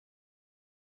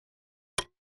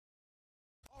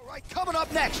Right, coming up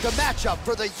next, a matchup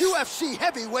for the UFC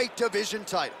heavyweight division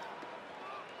title.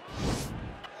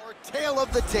 Our tale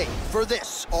of the tape for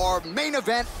this, our main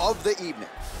event of the evening.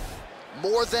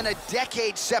 More than a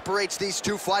decade separates these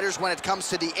two fighters when it comes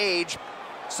to the age.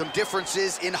 Some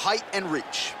differences in height and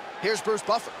reach. Here's Bruce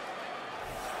Buffer.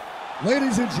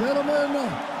 Ladies and gentlemen,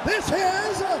 this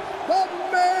is the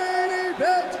main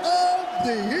event of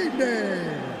the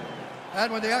evening. And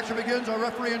when the action begins, our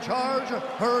referee in charge,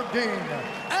 Herb Dean. And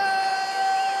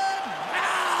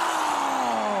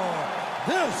now,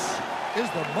 this is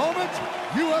the moment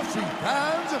UFC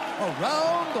fans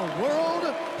around the world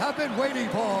have been waiting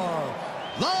for.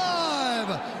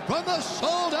 Live from the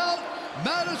sold-out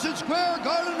Madison Square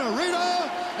Garden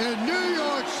Arena in New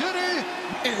York City,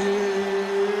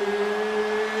 it's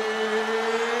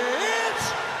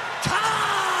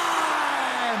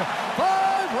time!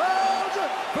 5 rounds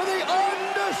for the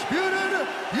undisputed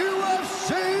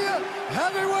UFC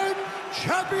Heavyweight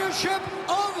Championship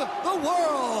of the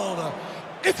world.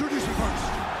 Introducing first,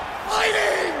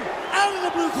 fighting out of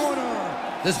the blue corner.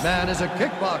 This man is a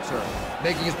kickboxer,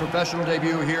 making his professional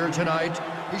debut here tonight.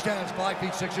 He stands 5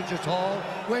 feet 6 inches tall,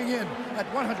 weighing in at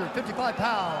 155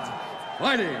 pounds.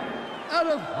 Fighting out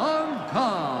of Hong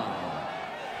Kong.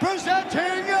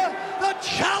 Presenting the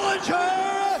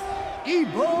challenger,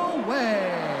 Ibo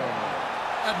Wei.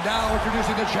 And now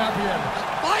introducing the champion,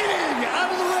 fighting out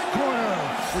of the red corner.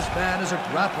 This man is a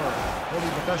grappler, holding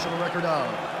a professional record of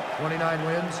 29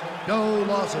 wins, no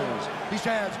losses. He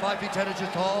stands 5 feet 10 inches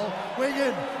tall, weighing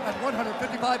in at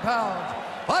 155 pounds.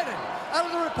 Fighting out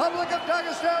of the Republic of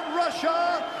Dagestan,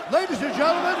 Russia, ladies and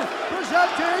gentlemen,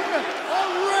 presenting a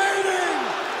reigning,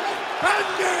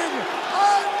 defending,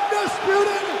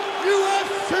 undisputed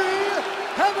UFC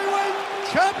heavyweight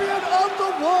champion of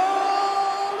the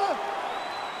world,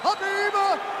 Khabib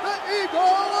the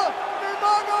Eagle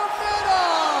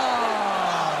Nurmagomedov.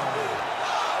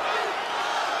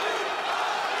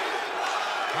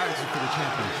 Fighting for the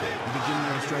championship. You begin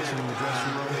your instruction in the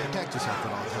dressing room. Protect yourself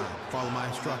at all times. Follow my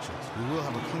instructions. We will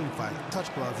have a clean fight.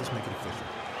 Touch gloves. Let's make it official.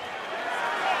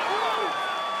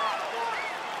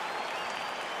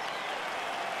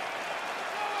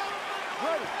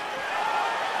 Ready.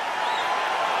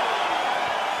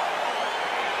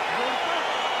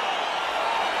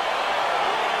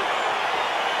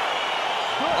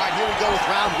 All right, here we go with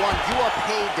round one. You are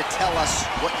paid to tell us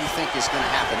what you think is going to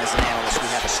happen as an analyst. We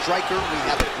have a striker, we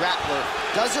have a grappler.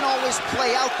 Doesn't always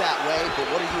play out that way, but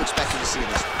what are you expecting to see in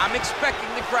this? I'm expecting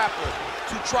the grappler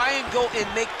to try and go and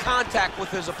make contact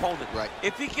with his opponent. Right.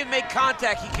 If he can make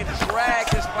contact, he can drag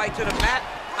his fight to the mat.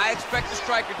 I expect the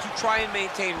striker to try and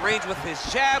maintain range with his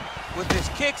jab, with his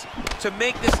kicks, to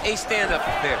make this a stand-up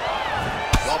affair.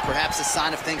 Well, perhaps a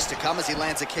sign of things to come as he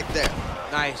lands a kick there.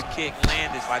 Nice kick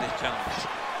landed by this gentleman.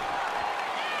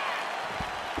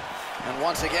 And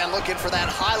once again, looking for that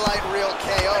highlight reel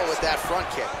KO with that front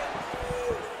kick.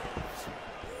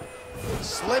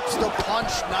 Slips the punch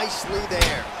nicely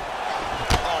there.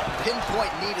 Oh,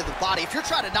 pinpoint knee to the body. If you're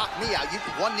trying to knock me out,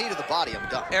 one knee to the body, I'm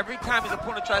done. Every time his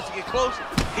opponent tries to get close,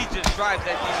 he just drives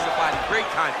that knee to the body. Great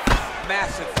time.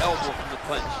 Massive elbow from the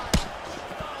punch.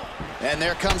 And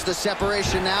there comes the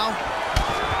separation now.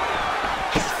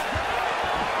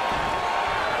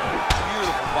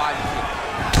 Beautiful body kick.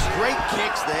 Great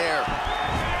kicks there.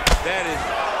 That is,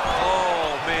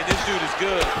 oh man, this dude is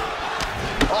good.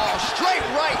 Oh, straight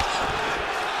right.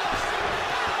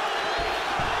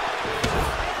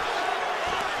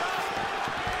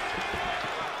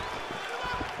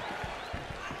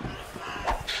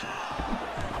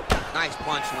 Nice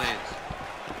punch lands.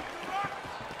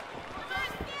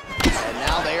 And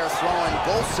now they are throwing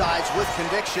both sides with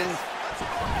conviction.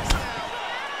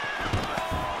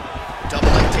 Double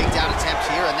leg takedown attempt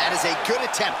here, and that is a good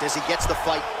attempt as he gets the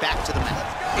fight back to the mat.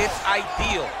 It's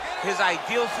ideal. His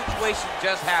ideal situation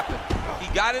just happened. He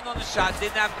got in on the shot,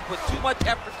 didn't have to put too much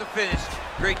effort to finish.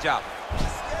 Great job.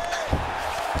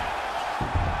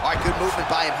 All right, good movement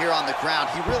by him here on the ground.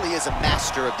 He really is a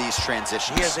master of these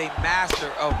transitions. He is a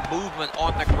master of movement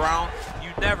on the ground.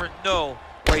 You never know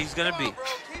where he's gonna be.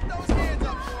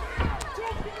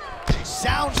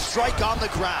 Sound strike on the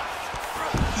ground.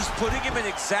 He's putting him in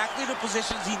exactly the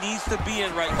positions he needs to be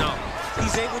in right now.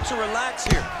 He's able to relax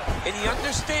here. And he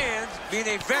understands, being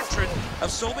a veteran of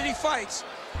so many fights,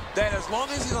 that as long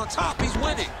as he's on top, he's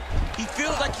winning. He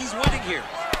feels like he's winning here.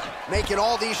 Making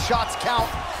all these shots count.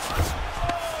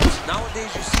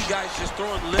 Nowadays, you see guys just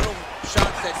throwing little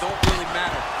shots that don't really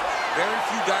matter. Very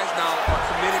few guys now are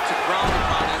committed to ground and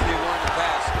pound as they were in the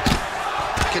past.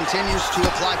 Continues to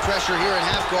apply pressure here in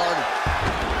half guard.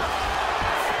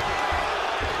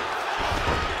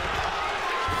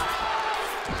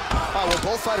 Well,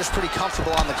 both fighters pretty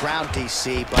comfortable on the ground,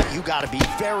 DC, but you got to be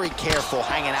very careful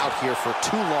hanging out here for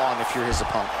too long if you're his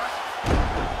opponent.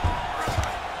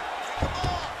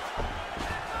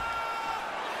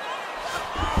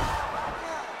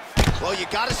 Well, you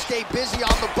got to stay busy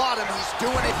on the bottom. He's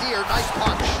doing it here. Nice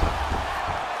punch.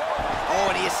 Oh,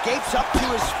 and he escapes up to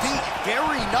his feet.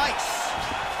 Very nice.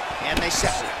 And they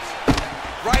separate.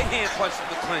 Right hand punch in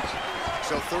the clinch.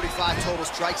 So 35 total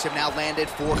strikes have now landed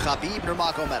for Khabib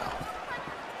Nurmagomedov.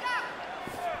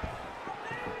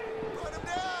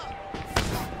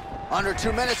 Under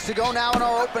 2 minutes to go now in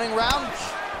our opening round.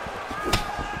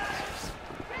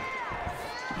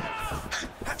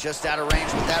 Just out of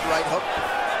range with that right hook.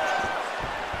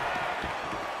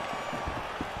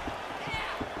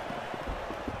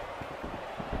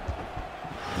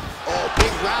 Oh,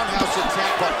 big roundhouse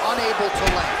attack, but unable to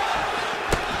land.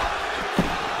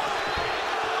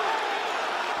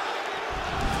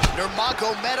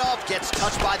 Nurmagomedov gets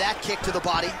touched by that kick to the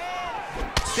body.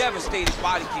 Devastating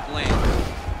body kick land.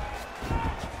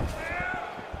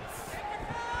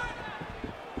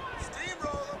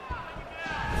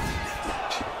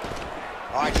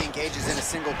 All right, he engages in a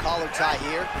single collar tie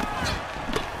here.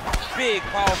 Big,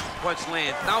 powerful punch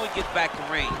lands. Now he gets back to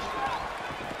range.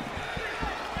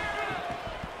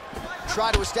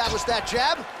 Try to establish that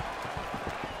jab.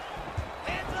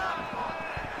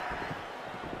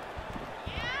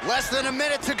 Less than a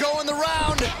minute to go in the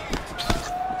round.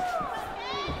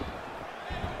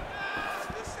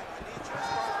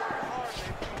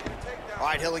 All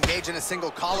right, he'll engage in a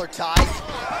single collar tie,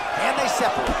 and they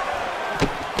separate.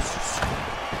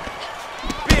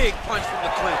 Big punch from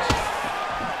the clinch.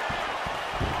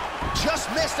 Just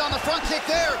missed on the front kick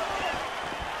there.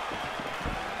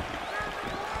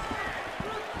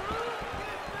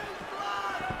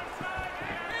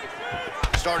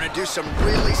 Starting to do some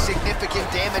really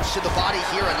significant damage to the body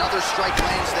here. Another strike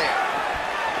lands there.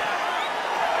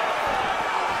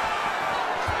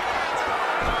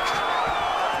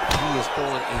 He is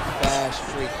throwing a fast,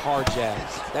 straight, hard jab.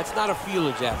 That's not a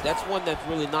feeler jab. That's one that's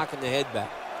really knocking the head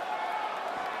back.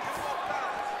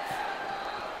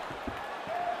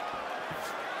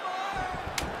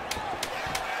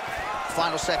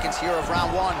 Final seconds here of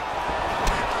round one.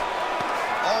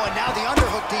 Oh, and now the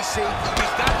underhook, DC.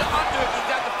 He's got the underhook, he's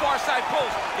got the far side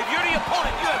post. If you're the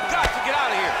opponent, you have got to get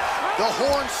out of here. The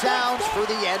horn sounds for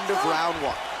the end of round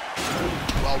one.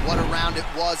 Well, what a round it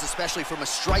was, especially from a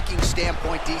striking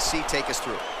standpoint. DC, take us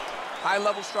through.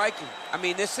 High-level striking. I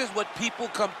mean, this is what people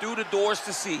come through the doors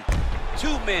to see.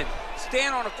 Two men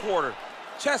stand on a quarter,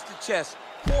 chest to chest,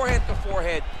 forehead to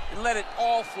forehead, and let it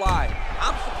all fly.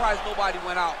 I'm surprised nobody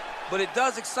went out, but it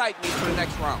does excite me for the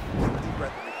next round. Deep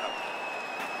breath and recover.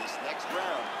 This next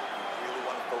round, you really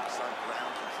want to focus on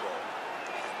ground control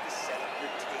and to set up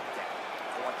your takedown.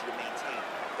 I want you to maintain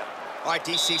that. All right,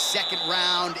 DC, second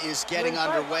round is getting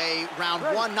underway. Round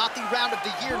one, not the round of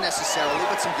the year necessarily,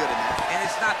 but some good in there. And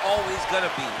it's not always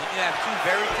gonna be. When you have two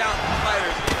very talented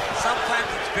fighters, sometimes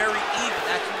it's very even.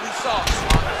 That's what we saw.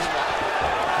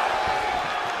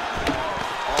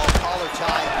 Oh, collar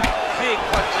tie. Big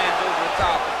punch lands over the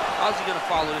top. How's he gonna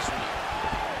follow this one?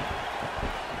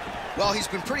 Well, he's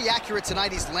been pretty accurate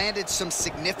tonight. He's landed some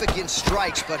significant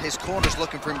strikes, but his corner's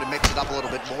looking for him to mix it up a little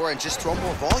bit more and just throw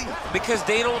more volume. Because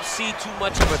they don't see too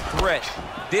much of a threat.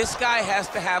 This guy has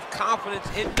to have confidence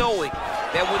in knowing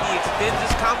that when he extends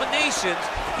his combinations,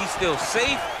 he's still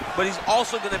safe, but he's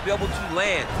also gonna be able to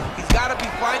land. He's gotta be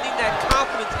finding that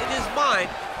confidence in his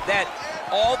mind that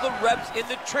all the reps in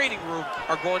the training room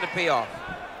are going to pay off.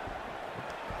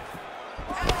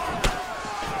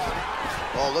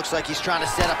 Well, it looks like he's trying to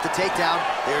set up the takedown.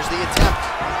 There's the attempt.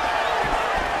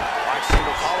 All right,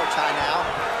 single collar tie now.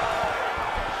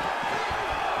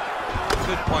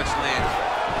 Good punch lands.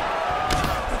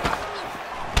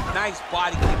 Nice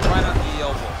body kick right under the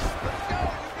elbow.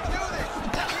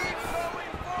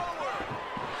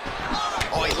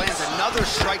 Oh, he lands another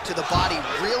strike to the body,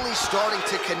 really starting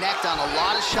to connect on a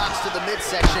lot of shots to the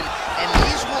midsection, and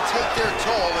these will take their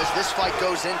toll as this fight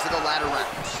goes into the latter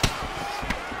rounds.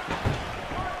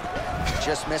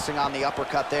 Just missing on the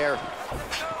uppercut there.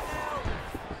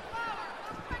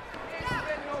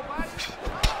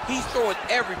 He's throwing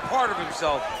every part of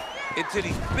himself into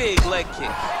these big leg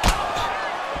kicks.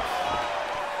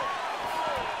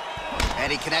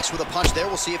 And he connects with a punch there.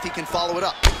 We'll see if he can follow it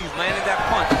up. He's landed that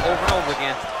punch over and over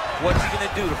again. What's he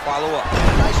gonna do to follow up? And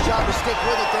a nice job to stick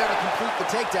with it there to complete the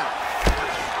takedown.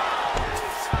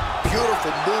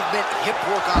 Beautiful movement, hip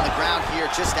work on the ground here,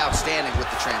 just outstanding with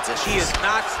the transition. He is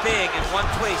not staying in one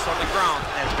place on the ground,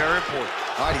 and that's very important.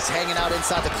 All right, he's hanging out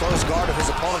inside the closed guard of his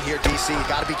opponent here, DC. You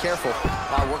got to be careful.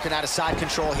 Working out of side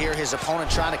control here. His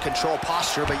opponent trying to control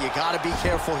posture, but you got to be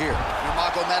careful here.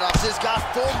 Nurmagomedov has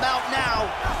got full mount now.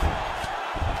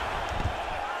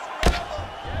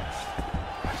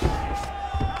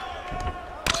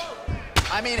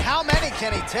 I mean, how many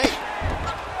can he take?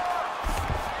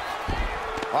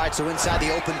 All right, so inside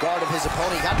the open guard of his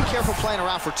opponent. You got to be careful playing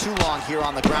around for too long here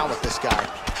on the ground with this guy.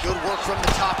 Good work from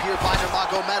the top here by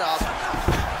Nurmagomedov.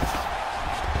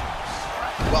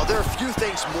 Well, there are few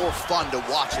things more fun to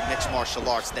watch in mixed martial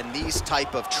arts than these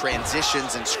type of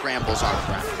transitions and scrambles on the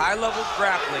ground. High-level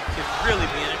grappling can really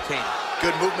be entertaining.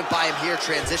 Good movement by him here,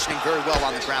 transitioning very well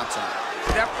on the ground tonight.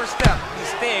 Step for step,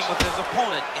 he's staying with his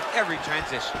opponent in every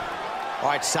transition. All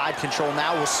right, side control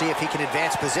now. We'll see if he can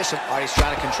advance position. All right, he's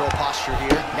trying to control posture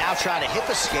here. Now trying to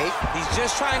hip escape. He's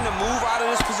just trying to move out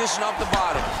of this position off the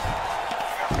bottom.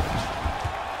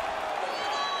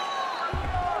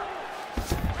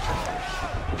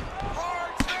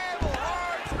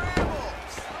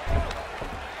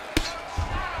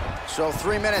 So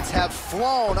 3 minutes have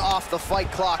flown off the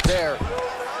fight clock there.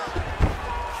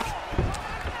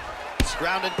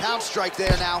 Ground and pound strike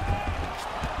there now.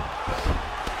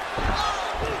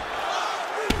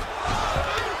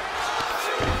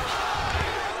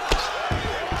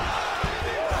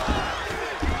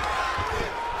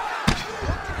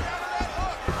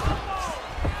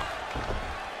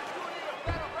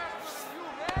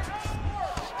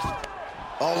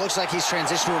 Oh, looks like he's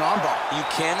transitioned to an armbar. You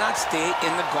cannot stay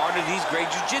in the guard of these great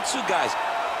jiu-jitsu guys.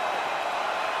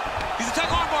 He's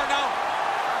attacking armbar now.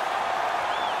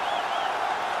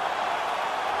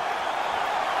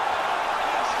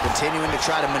 Continuing to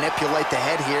try to manipulate the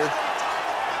head here.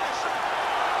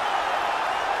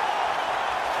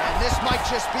 And this might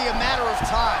just be a matter of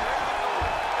time.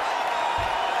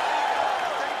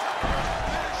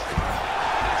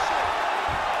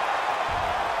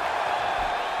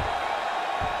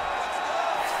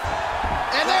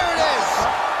 And there it is.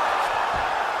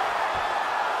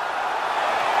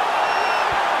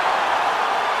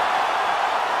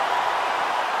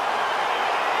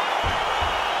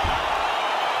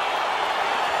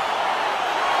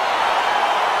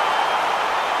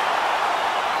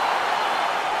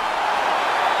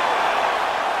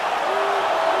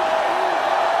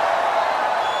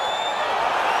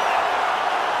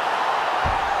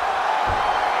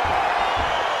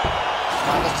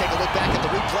 Let's take a look back at the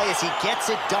replay as he gets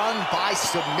it done by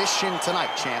submission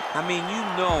tonight, champ. I mean, you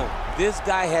know, this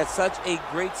guy has such a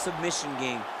great submission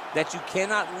game that you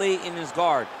cannot lay in his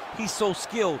guard. He's so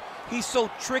skilled, he's so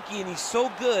tricky, and he's so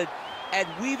good at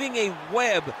weaving a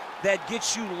web that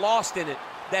gets you lost in it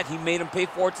that he made him pay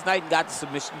for it tonight and got the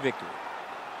submission victory.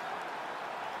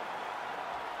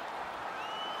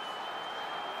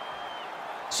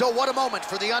 So what a moment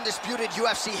for the undisputed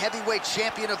UFC heavyweight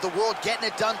champion of the world, getting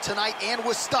it done tonight and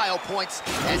with style points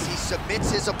as he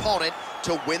submits his opponent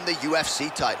to win the UFC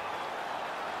title.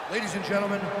 Ladies and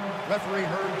gentlemen, referee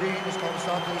Herb Dean is going to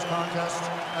stop this contest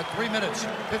at 3 minutes,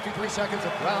 53 seconds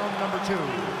of round number 2.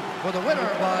 For the winner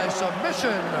by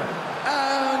submission,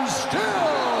 and still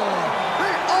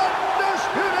the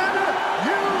undisputed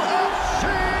UFC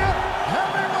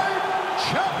heavyweight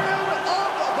champion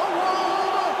of the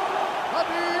world,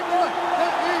 Khabib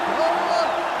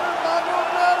Nurmagomedov.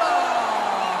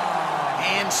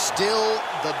 And still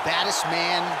the baddest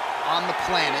man on the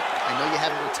planet. I know you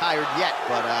haven't retired yet,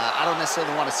 but I don't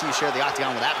necessarily want to see you share the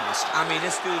octagon with that monster. I mean,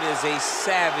 this dude is a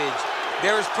savage.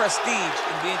 There is prestige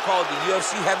in being called the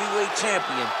UFC heavyweight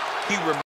champion. He